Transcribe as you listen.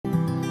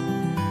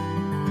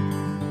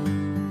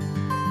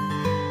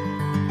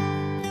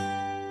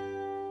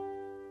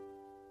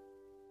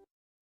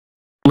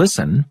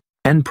Listen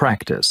and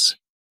practice.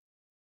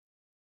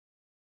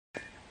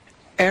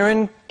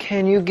 Aaron,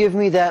 can you give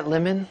me that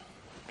lemon?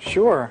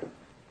 Sure.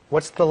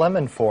 What's the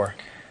lemon for?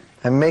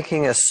 I'm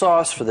making a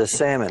sauce for the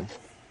salmon.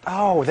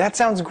 Oh, that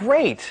sounds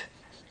great.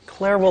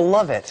 Claire will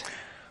love it.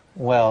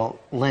 Well,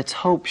 let's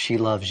hope she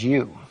loves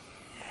you.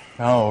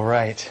 Oh,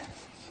 right.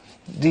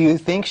 Do you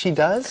think she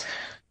does?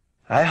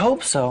 I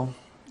hope so.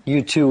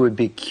 You two would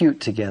be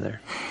cute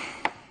together.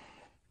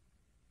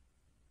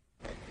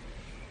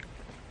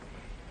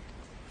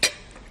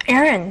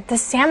 Aaron, the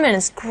salmon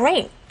is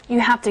great. You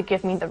have to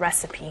give me the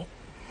recipe.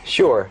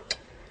 Sure.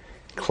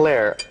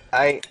 Claire,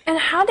 And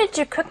how did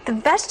you cook the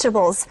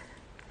vegetables?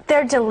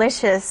 They're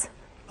delicious.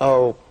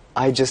 Oh,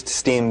 I just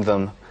steamed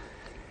them.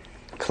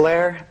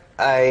 Claire,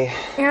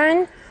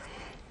 Aaron,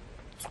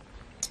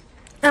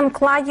 I'm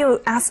glad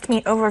you asked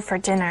me over for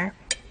dinner.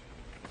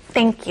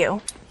 Thank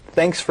you.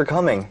 Thanks for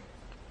coming.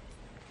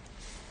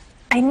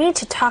 I need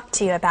to talk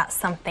to you about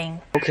something.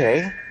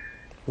 Okay.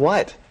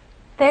 What?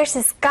 There's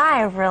this guy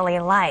I really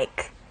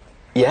like.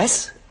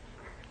 Yes?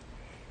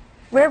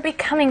 We're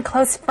becoming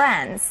close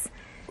friends.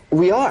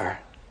 We are.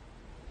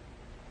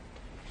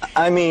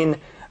 I mean,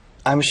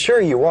 I'm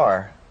sure you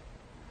are.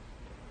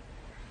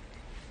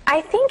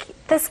 I think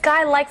this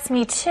guy likes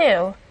me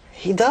too.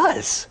 He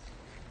does.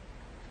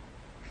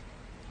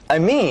 I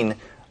mean,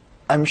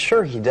 I'm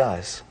sure he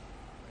does.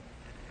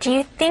 Do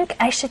you think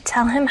I should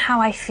tell him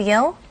how I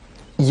feel?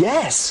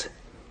 Yes.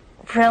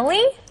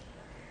 Really?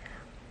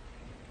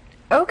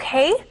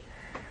 Okay.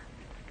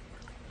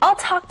 I'll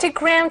talk to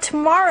Graham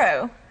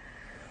tomorrow.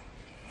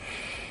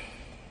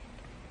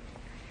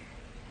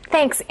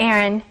 Thanks,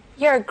 Aaron.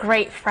 You're a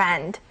great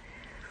friend.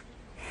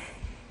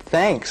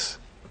 Thanks.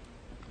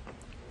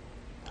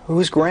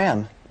 Who's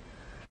Graham?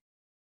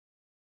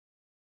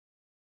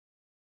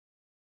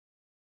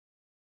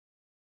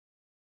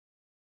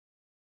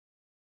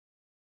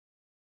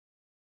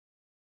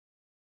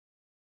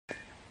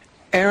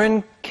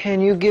 Aaron, can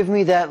you give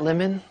me that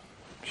lemon?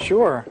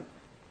 Sure.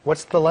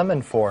 What's the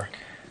lemon for?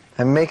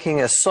 I'm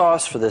making a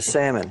sauce for the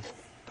salmon.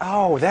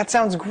 Oh, that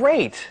sounds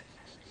great.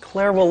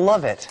 Claire will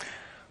love it.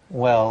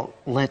 Well,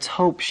 let's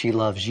hope she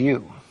loves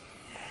you.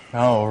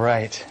 Oh,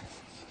 right.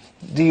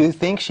 Do you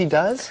think she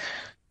does?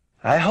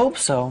 I hope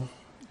so.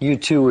 You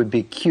two would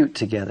be cute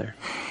together.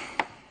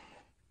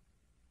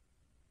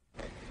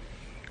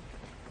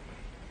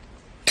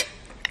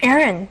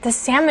 Aaron, the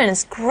salmon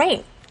is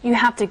great. You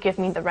have to give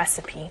me the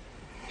recipe.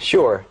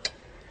 Sure.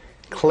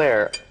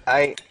 Claire,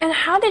 And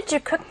how did you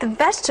cook the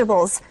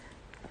vegetables?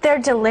 They're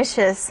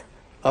delicious.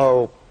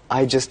 Oh,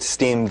 I just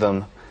steamed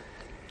them.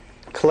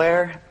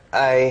 Claire,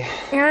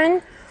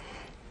 Aaron,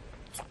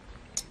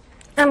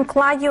 I'm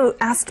glad you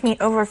asked me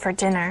over for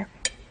dinner.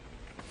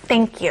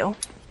 Thank you.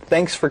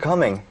 Thanks for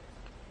coming.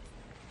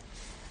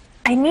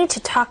 I need to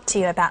talk to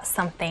you about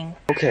something.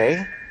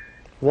 Okay.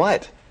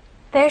 What?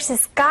 There's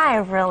this guy I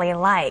really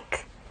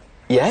like.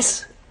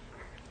 Yes?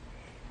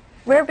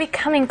 We're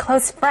becoming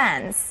close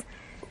friends.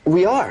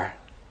 We are.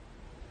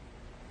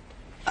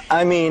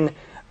 I mean,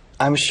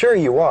 I'm sure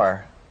you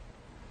are.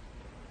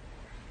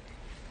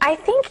 I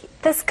think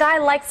this guy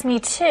likes me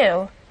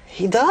too.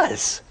 He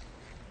does.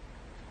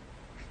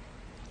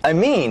 I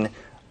mean,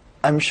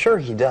 I'm sure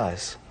he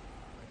does.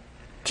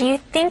 Do you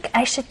think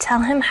I should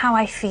tell him how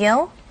I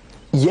feel?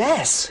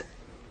 Yes.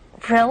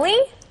 Really?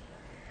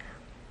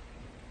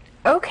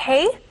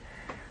 Okay.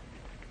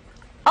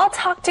 I'll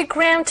talk to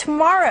Graham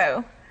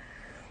tomorrow.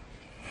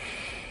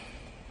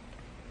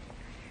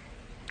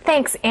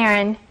 Thanks,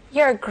 Aaron.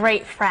 You're a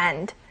great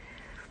friend.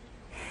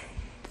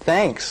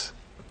 Thanks.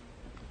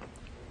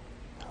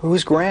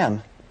 Who's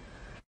Graham?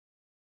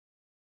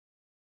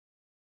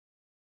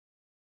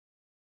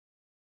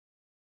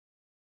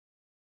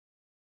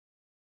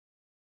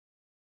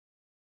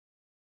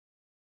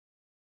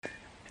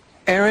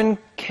 Aaron,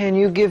 can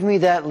you give me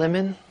that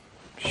lemon?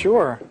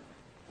 Sure.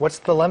 What's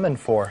the lemon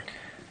for?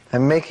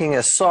 I'm making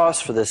a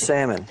sauce for the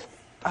salmon.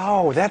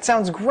 Oh, that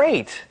sounds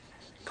great.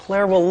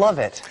 Claire will love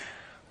it.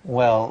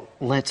 Well,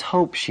 let's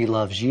hope she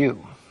loves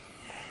you.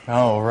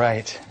 Oh,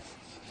 right.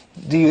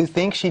 Do you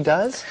think she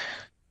does?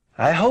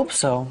 I hope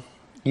so.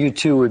 You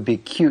two would be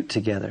cute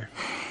together.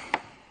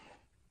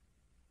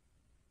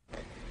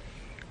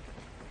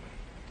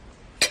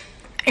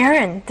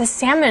 Aaron, the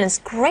salmon is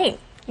great.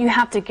 You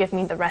have to give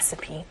me the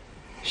recipe.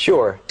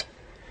 Sure.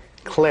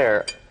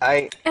 Claire,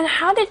 And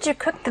how did you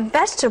cook the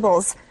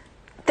vegetables?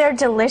 They're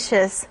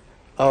delicious.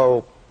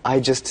 Oh, I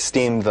just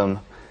steamed them.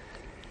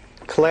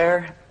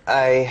 Claire,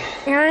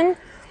 Aaron,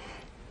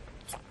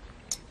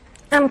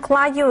 I'm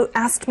glad you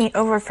asked me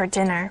over for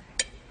dinner.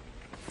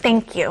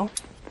 Thank you.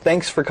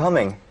 Thanks for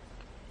coming.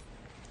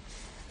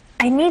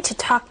 I need to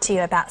talk to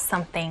you about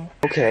something.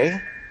 Okay.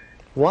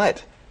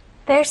 What?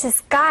 There's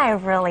this guy I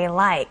really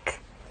like.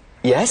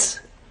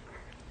 Yes?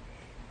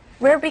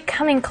 We're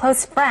becoming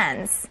close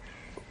friends.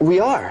 We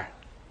are.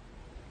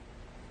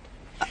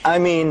 I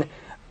mean,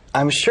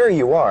 I'm sure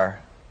you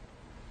are.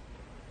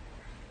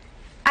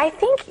 I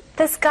think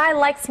this guy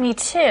likes me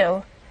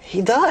too.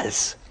 He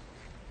does.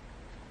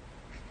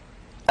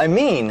 I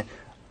mean,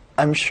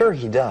 I'm sure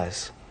he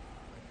does.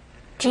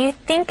 Do you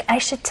think I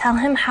should tell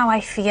him how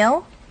I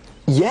feel?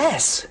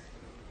 Yes.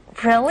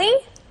 Really?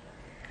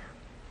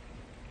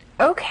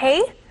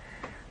 Okay.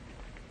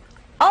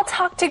 I'll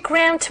talk to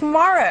Graham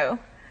tomorrow.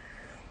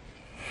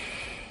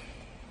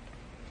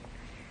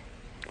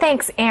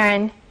 Thanks,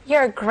 Aaron.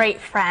 You're a great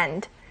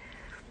friend.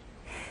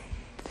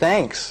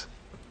 Thanks.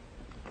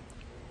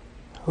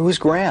 Who's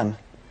Graham?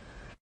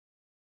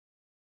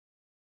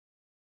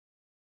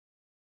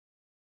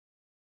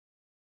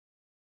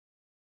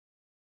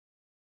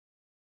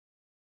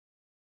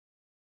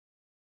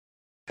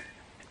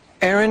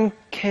 Aaron,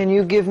 can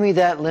you give me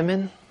that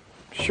lemon?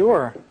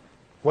 Sure.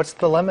 What's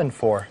the lemon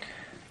for?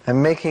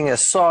 I'm making a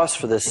sauce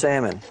for the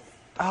salmon.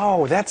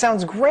 Oh, that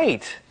sounds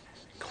great.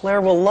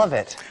 Claire will love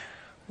it.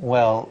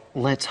 Well,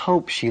 let's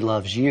hope she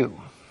loves you.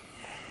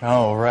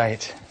 Oh,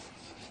 right.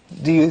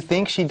 Do you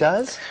think she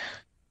does?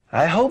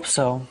 I hope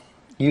so.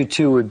 You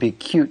two would be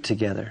cute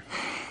together.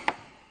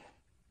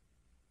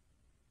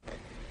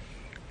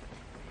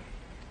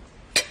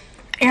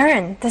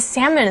 Aaron, the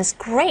salmon is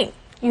great.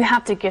 You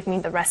have to give me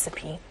the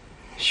recipe.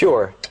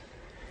 Sure.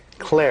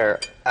 Claire,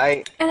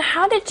 And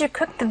how did you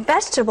cook the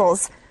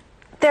vegetables?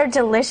 They're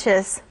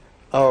delicious.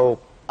 Oh,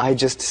 I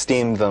just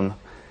steamed them.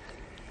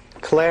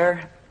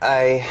 Claire,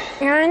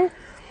 Aaron,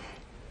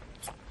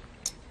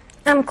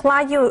 I'm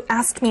glad you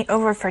asked me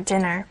over for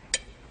dinner.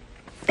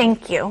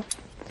 Thank you.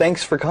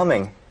 Thanks for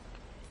coming.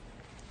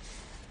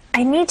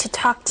 I need to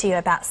talk to you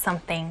about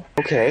something.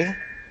 Okay.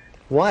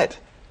 What?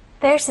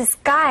 There's this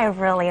guy I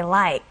really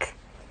like.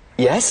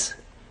 Yes?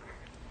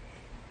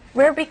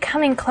 We're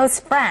becoming close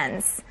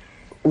friends.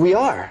 We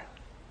are.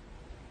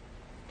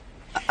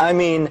 I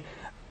mean,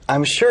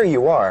 I'm sure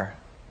you are.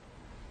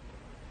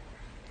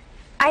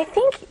 I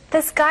think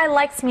this guy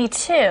likes me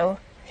too.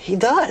 He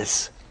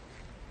does.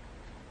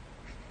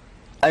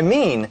 I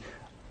mean,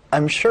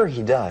 I'm sure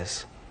he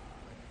does.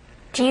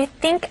 Do you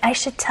think I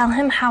should tell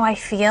him how I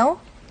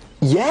feel?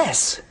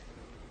 Yes.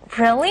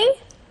 Really?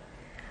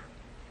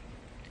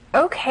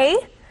 Okay.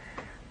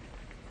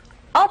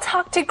 I'll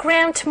talk to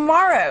Graham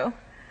tomorrow.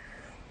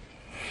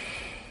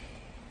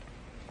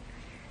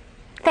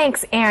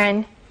 Thanks,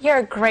 Aaron. You're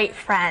a great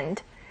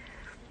friend.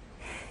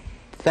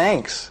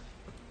 Thanks.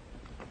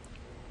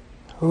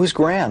 Who's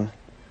Graham?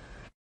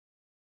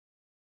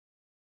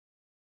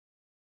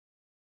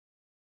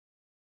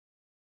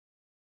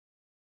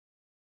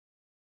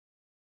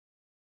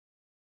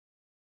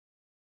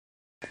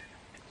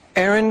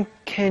 Aaron,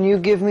 can you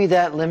give me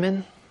that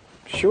lemon?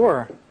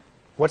 Sure.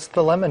 What's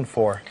the lemon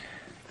for?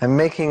 I'm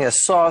making a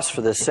sauce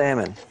for the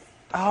salmon.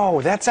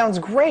 Oh, that sounds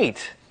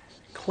great.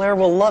 Claire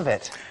will love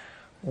it.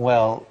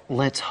 Well,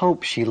 let's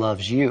hope she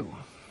loves you.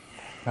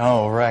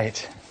 Oh,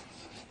 right.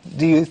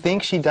 Do you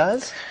think she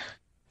does?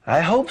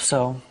 I hope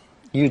so.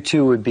 You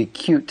two would be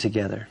cute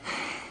together.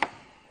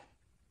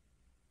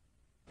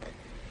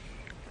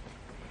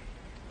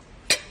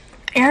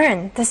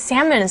 Aaron, the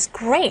salmon is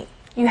great.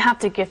 You have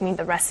to give me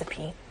the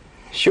recipe.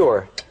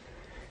 Sure.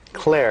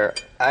 Claire,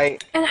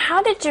 And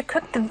how did you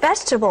cook the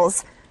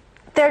vegetables?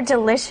 They're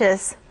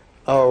delicious.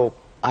 Oh,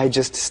 I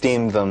just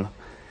steamed them.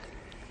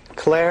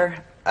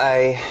 Claire,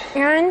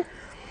 Aaron,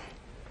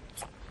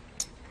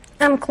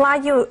 I'm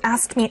glad you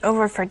asked me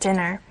over for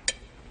dinner.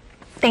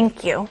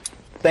 Thank you.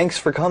 Thanks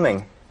for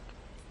coming.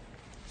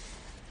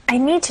 I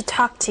need to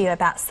talk to you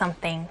about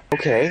something.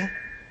 Okay.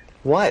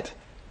 What?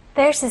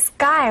 There's this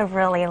guy I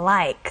really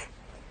like.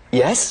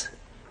 Yes?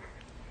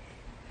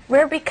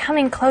 We're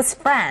becoming close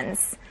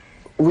friends.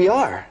 We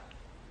are.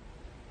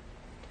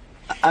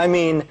 I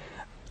mean,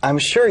 I'm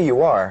sure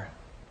you are.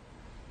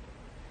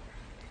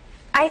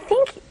 I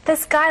think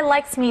this guy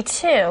likes me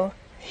too.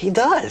 He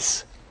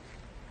does.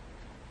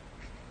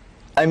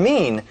 I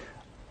mean,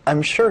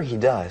 I'm sure he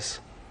does.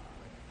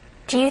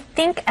 Do you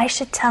think I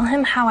should tell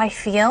him how I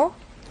feel?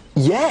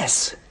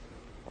 Yes.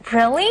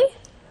 Really?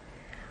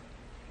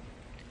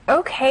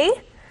 Okay.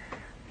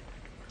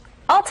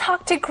 I'll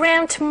talk to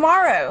Graham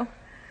tomorrow.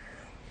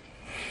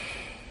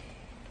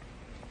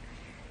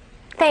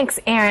 Thanks,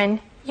 Aaron.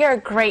 You're a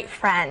great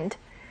friend.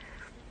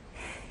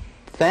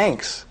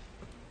 Thanks.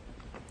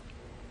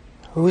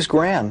 Who's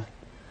Graham?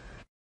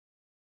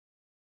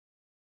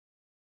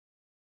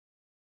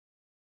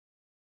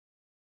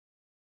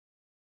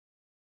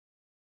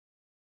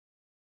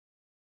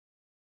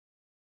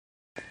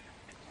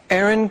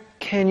 Aaron,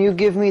 can you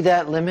give me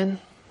that lemon?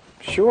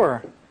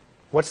 Sure.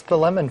 What's the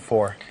lemon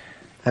for?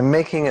 I'm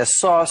making a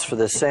sauce for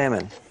the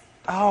salmon.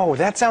 Oh,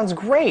 that sounds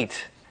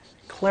great.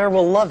 Claire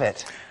will love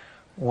it.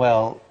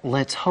 Well,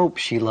 let's hope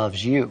she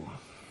loves you.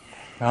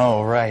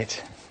 Oh,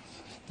 right.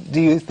 Do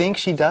you think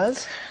she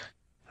does?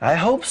 I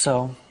hope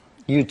so.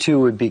 You two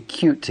would be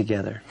cute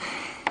together.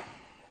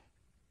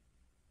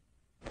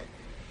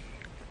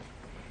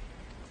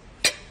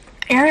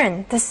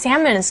 Aaron, the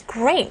salmon is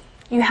great.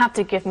 You have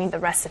to give me the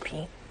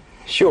recipe.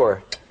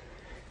 Sure.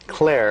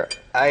 Claire,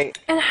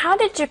 And how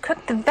did you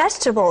cook the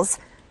vegetables?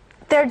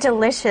 They're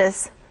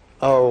delicious.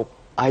 Oh,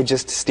 I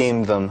just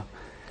steamed them.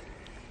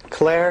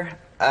 Claire,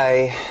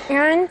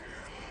 Aaron,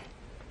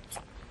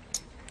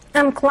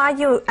 I'm glad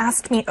you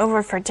asked me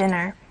over for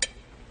dinner.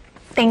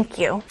 Thank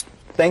you.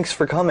 Thanks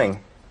for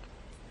coming.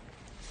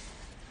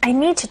 I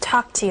need to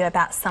talk to you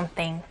about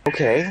something.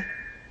 Okay.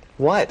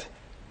 What?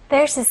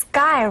 There's this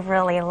guy I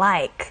really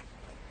like.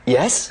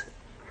 Yes?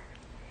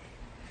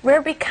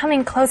 We're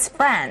becoming close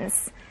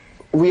friends.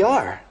 We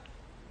are.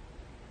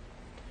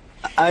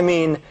 I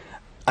mean,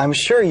 I'm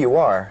sure you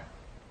are.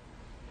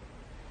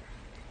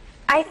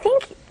 I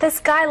think this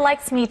guy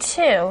likes me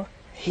too.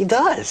 He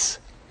does.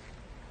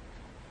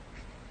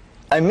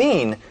 I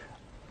mean,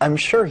 I'm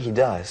sure he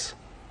does.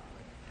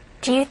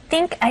 Do you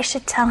think I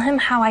should tell him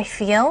how I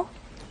feel?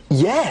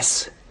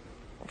 Yes.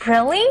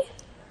 Really?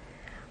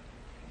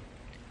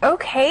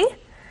 Okay.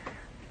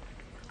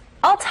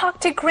 I'll talk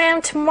to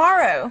Graham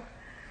tomorrow.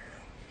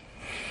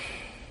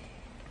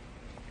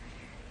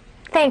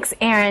 Thanks,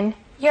 Aaron.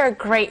 You're a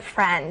great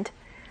friend.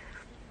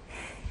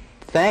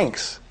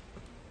 Thanks.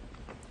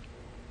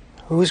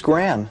 Who's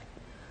Graham?